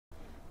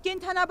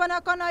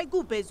Կենդանաբանական այգու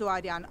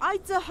Բեզոարյան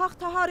այծը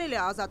հաղթահարել է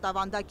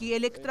ազատավանդակի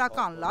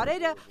էլեկտրական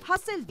լարերը,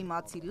 հասել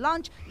դիմացի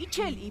լանջ,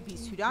 իջել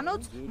իբիս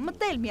հյուրանոց,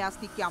 մտել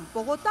միասնիկյան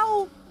պողոտա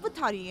ու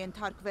վթարի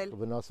ենթարկվել։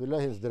 Վնասվել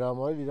է հենց դրա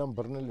համար իրան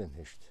բռնել են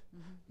հեշտ։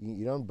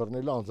 Իրան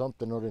բռնելը անձամբ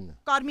տնօրենը։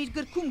 Կարմիր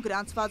գրքում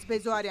գրանցված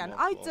Բեզոարյան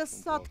այծը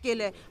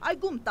սատկել է։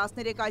 Այգում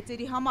 13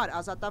 այծերի համար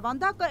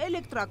ազատավանդակը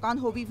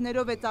էլեկտրական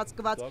հովիվներով է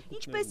ծածկված,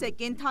 ինչպես է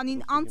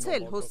կենդանին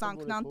անցել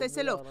հոսանքն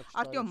անտեսելով։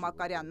 Արտյոմ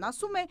Մակարյանն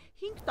ասում է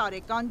 5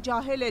 տարեկան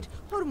ջահել էր,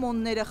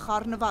 հորմոնները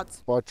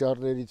խառնված։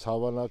 Պատճառներից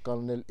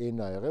հավանականն էլ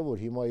այն ա եղել,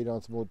 որ հիմա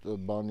իրանց մոտ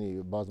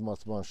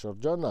բազմացման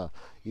շրջանը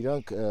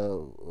իրանք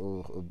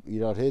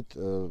իրար հետ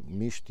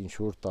միշտ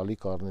ինչ-որ տալի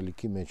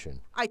կառնելիքի մեջ են։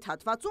 Այդ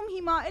հատվածում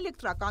հիմա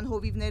էլեկտրական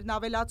հովիվներն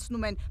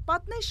ավելացնում են,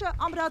 պատնեշը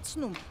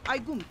ամրացնում,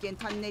 այգում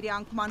կենդանիների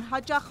անկման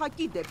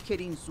հաճախակի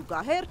դեպքերին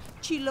զուգահեռ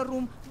չի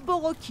լռում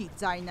բողոքի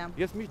ձայնը։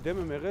 Ես միշտ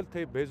դեմ եմ եղել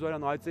թե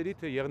Բեզոարյան այծերի,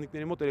 թե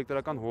եղնիկների մոտ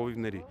էլեկտրական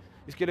հովիվների։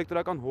 Իսկ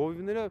էլեկտրական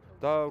հովիվները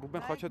դա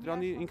Ռուբեն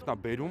Խաչատրյանի ինքն է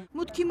բերում։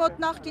 Մուտքի մոտ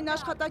նախկին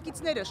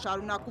աշխատակիցները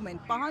շարունակում են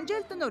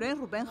պահանջել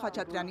տնօրեն Ռուբեն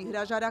Խաչատրյանի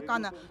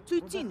հրաժարականը։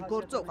 Ցույցին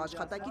գործող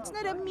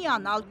աշխատակիցները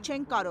միանալ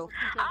չեն կարող։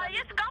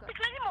 Ես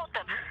կապիկների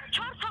մոտ եմ,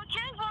 4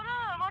 հոգի են,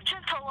 որ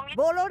չեն թողում։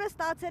 Բոլորը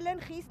ստացել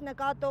են խիստ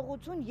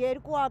նկատողություն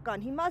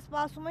երկուական։ Հիմա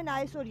սպասում են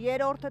այսօր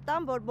երրորդը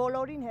տան, որ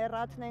բոլորին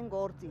հեռացնեն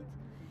գործից։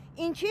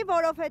 Ինչի,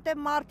 որովհետև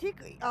մարդիկ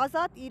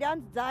ազատ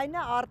իրանց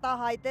ձայնը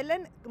արտահայտել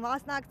են,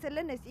 մասնակցել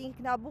են այս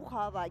ինքնաբուխ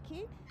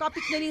հավաքի։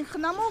 Կապիկներին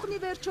խնամողն ի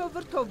վերջո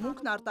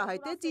վրդովմունքն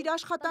արտահայտեց իր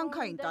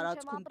աշխատանքային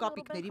տարածքում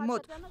կապիկների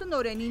մոտ։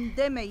 Տնօրենին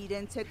դեմ է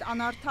իրենց հետ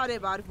անարդար է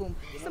վարվում։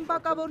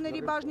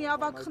 Սմբակավորների բաժնի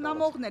ավագ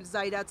խնամողն էլ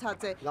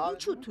զայրացած է։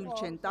 Ինչու թույլ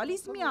չեն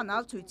տալիս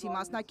միանալ ցույցի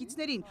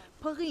մասնակիցներին։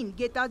 Փղին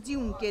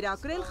գետաձիուն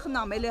կերակրել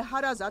խնամել է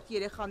հարազատ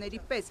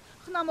երեխաների պես։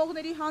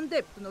 Խնամողների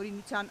հանդեպ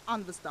տնօրինության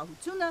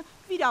անվստահությունը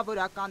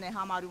վիրավորական է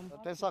համարում։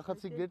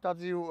 Տեսախցի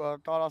գետաձիու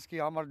տարածքի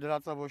համար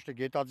դրածա ոչ թե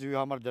գետաձիուի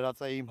համար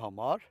դրածա իմ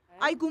համար։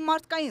 Այգում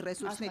մարդկային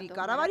ռեսուրսների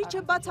կառավարիչը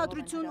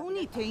բացատրություն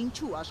ունի, թե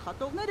ինչու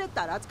աշխատողները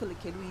տարածքը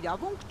լքելու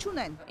իրավունք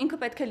չունեն։ Ինքը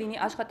պետք է լինի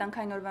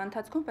աշխատանքային օրվա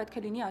ընթացքում, պետք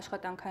է լինի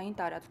աշխատանքային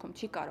տարածքում,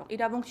 չի կարող։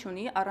 Իրավունք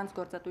չունի առանց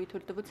գործատուի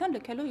թույլտվության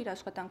լքելու իր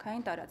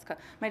աշխատանքային տարածքը։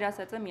 Մեր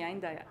ասածը միայն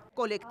դա է։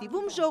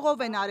 Կոլեկտիվում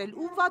ժողով են արել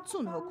ու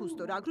 60 հոգու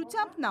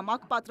ստորագրությամբ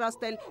նամակ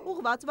պատրաստել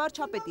ուղղված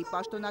վարչապետի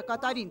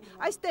պաշտոնակատարին։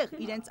 Այստեղ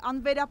իրենց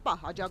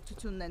անվերապահ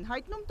աջակցությունն են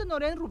հայտնում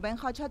տնօրեն Ռուբեն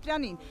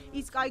Խաչատրյանին,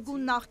 իսկ այգու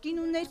նախկին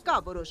ու ներկա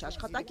որոշ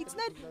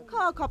աշխատակիցներ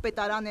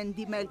քաղաքապետարան են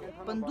դիմել,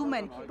 պնդում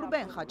են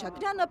Ռուբեն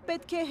Խաչատրյանը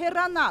պետք է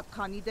հեռանա,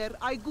 քանի դեռ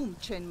այգում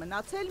չեն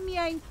մնացել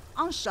միայն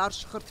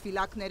անշարժ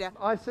խրտվիլակները։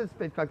 Այսպես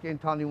պետք է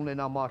կենդանի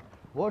ունենա մարդ,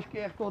 ոչ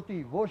կեղտոտի,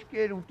 ոչ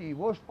կերուտի,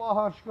 ոչ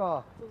պահաշկա,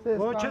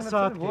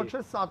 ոչ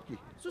է սատկի։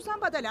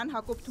 Սուսան Բադալյան,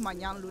 Հակոբ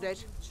Թումանյան,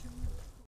 Լուրեր։